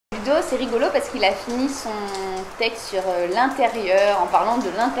Ludo, c'est rigolo parce qu'il a fini son texte sur l'intérieur, en parlant de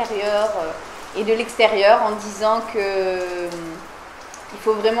l'intérieur et de l'extérieur, en disant que il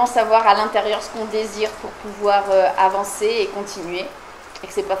faut vraiment savoir à l'intérieur ce qu'on désire pour pouvoir avancer et continuer, et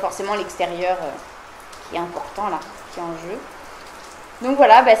que c'est pas forcément l'extérieur qui est important là, qui est en jeu. Donc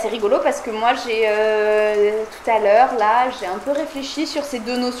voilà, bah c'est rigolo parce que moi j'ai tout à l'heure là, j'ai un peu réfléchi sur ces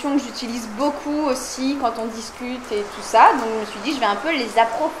deux notions que j'utilise beaucoup aussi quand on discute et tout ça. Donc je me suis dit je vais un peu les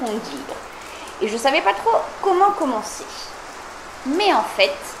approfondir. Et je savais pas trop comment commencer. Mais en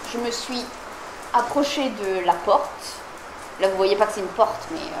fait, je me suis approchée de la porte. Là vous voyez pas que c'est une porte,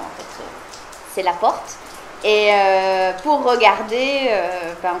 mais en fait c'est la porte. Et pour regarder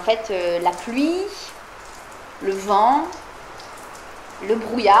en fait la pluie, le vent, le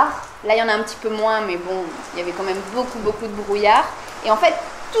brouillard. Là, il y en a un petit peu moins, mais bon, il y avait quand même beaucoup de brouillard. Et en fait,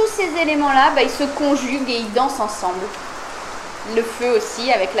 tous ces éléments-là, bah, ils se conjuguent et ils dansent ensemble. Le feu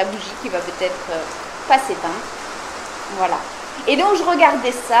aussi, avec la bougie qui va peut-être pas s'éteindre. Voilà. Et donc, je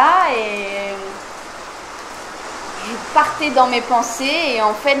regardais ça et je partais dans mes pensées. Et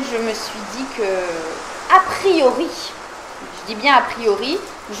en fait, je me suis dit que, a priori, je dis bien a priori,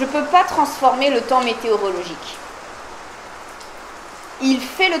 je ne peux pas transformer le temps météorologique. Il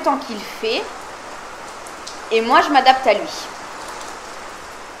fait le temps qu'il fait et moi je m'adapte à lui.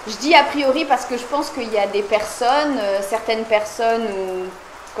 Je dis a priori parce que je pense qu'il y a des personnes, certaines personnes où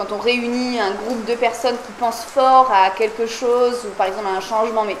quand on réunit un groupe de personnes qui pensent fort à quelque chose ou par exemple à un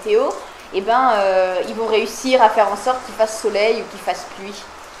changement météo, eh ben, ils vont réussir à faire en sorte qu'il fasse soleil ou qu'il fasse pluie.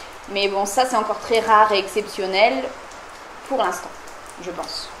 Mais bon, ça c'est encore très rare et exceptionnel pour l'instant, je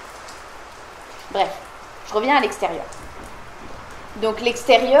pense. Bref, je reviens à l'extérieur. Donc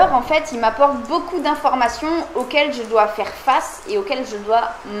l'extérieur, en fait, il m'apporte beaucoup d'informations auxquelles je dois faire face et auxquelles je dois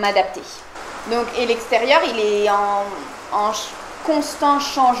m'adapter. Donc, et l'extérieur, il est en constant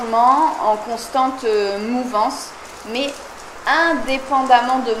changement, en constante mouvance, mais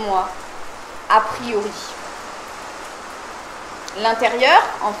indépendamment de moi, a priori. L'intérieur,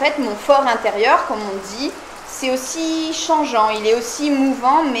 en fait, mon fort intérieur, comme on dit, c'est aussi changeant, il est aussi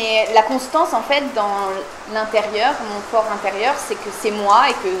mouvant, mais la constance en fait dans l'intérieur, mon fort intérieur, c'est que c'est moi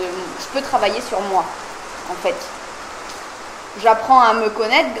et que je peux travailler sur moi en fait. J'apprends à me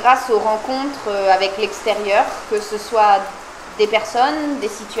connaître grâce aux rencontres avec l'extérieur, que ce soit des personnes, des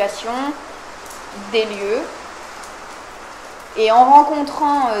situations, des lieux. Et en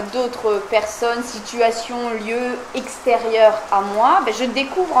rencontrant d'autres personnes, situations, lieux extérieurs à moi, ben, je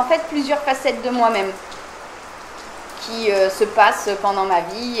découvre en fait plusieurs facettes de moi-même qui se passe pendant ma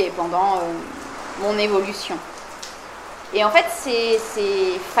vie et pendant mon évolution. Et en fait, ces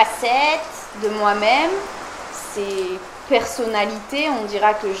facettes de moi-même, ces personnalités, on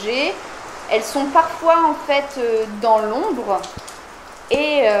dira que j'ai, elles sont parfois en fait dans l'ombre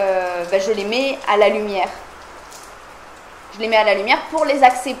et je les mets à la lumière. Je les mets à la lumière pour les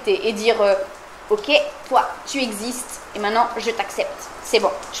accepter et dire ok, toi, tu existes et maintenant je t'accepte. C'est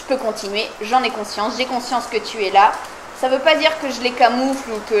bon, je peux continuer, j'en ai conscience, j'ai conscience que tu es là. Ça ne veut pas dire que je les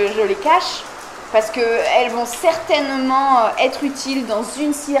camoufle ou que je les cache, parce qu'elles vont certainement être utiles dans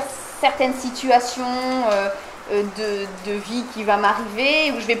une certaine situation de vie qui va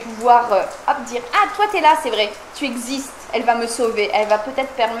m'arriver, où je vais pouvoir dire « Ah, toi, tu es là, c'est vrai, tu existes, elle va me sauver, elle va peut-être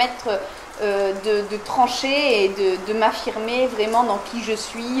permettre de trancher et de m'affirmer vraiment dans qui je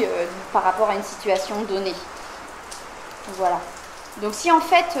suis par rapport à une situation donnée. » Voilà. Donc si en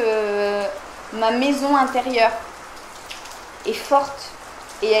fait ma maison intérieure est forte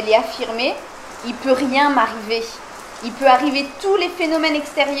et elle est affirmée, il ne peut rien m'arriver. Il peut arriver tous les phénomènes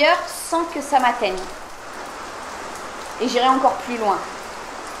extérieurs sans que ça m'atteigne. Et j'irai encore plus loin.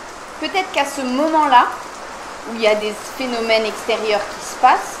 Peut-être qu'à ce moment-là, où il y a des phénomènes extérieurs qui se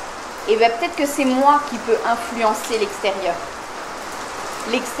passent, et bien peut-être que c'est moi qui peux influencer l'extérieur.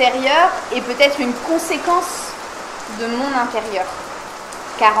 L'extérieur est peut-être une conséquence de mon intérieur.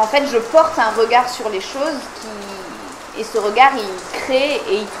 Car en fait, je porte un regard sur les choses et ce regard, il crée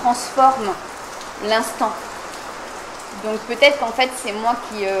et il transforme l'instant. Donc peut-être qu'en fait, c'est moi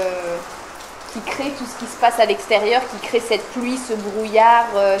qui crée tout ce qui se passe à l'extérieur, qui crée cette pluie, ce brouillard,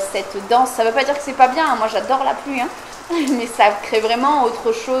 cette danse. Ça ne veut pas dire que c'est pas bien, hein. Moi j'adore la pluie, hein. Mais ça crée vraiment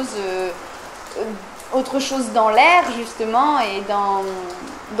autre chose dans l'air justement et dans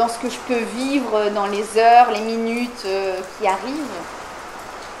ce que je peux vivre dans les heures, les minutes qui arrivent.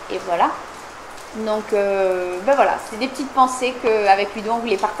 Et voilà. Donc voilà, c'est des petites pensées qu'avec Ludo on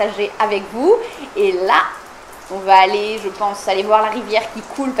voulait partager avec vous. Et là, on va aller, je pense, aller voir la rivière qui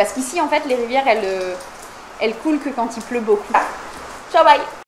coule. Parce qu'ici, en fait, les rivières, elles coulent que quand il pleut beaucoup. Ciao, bye!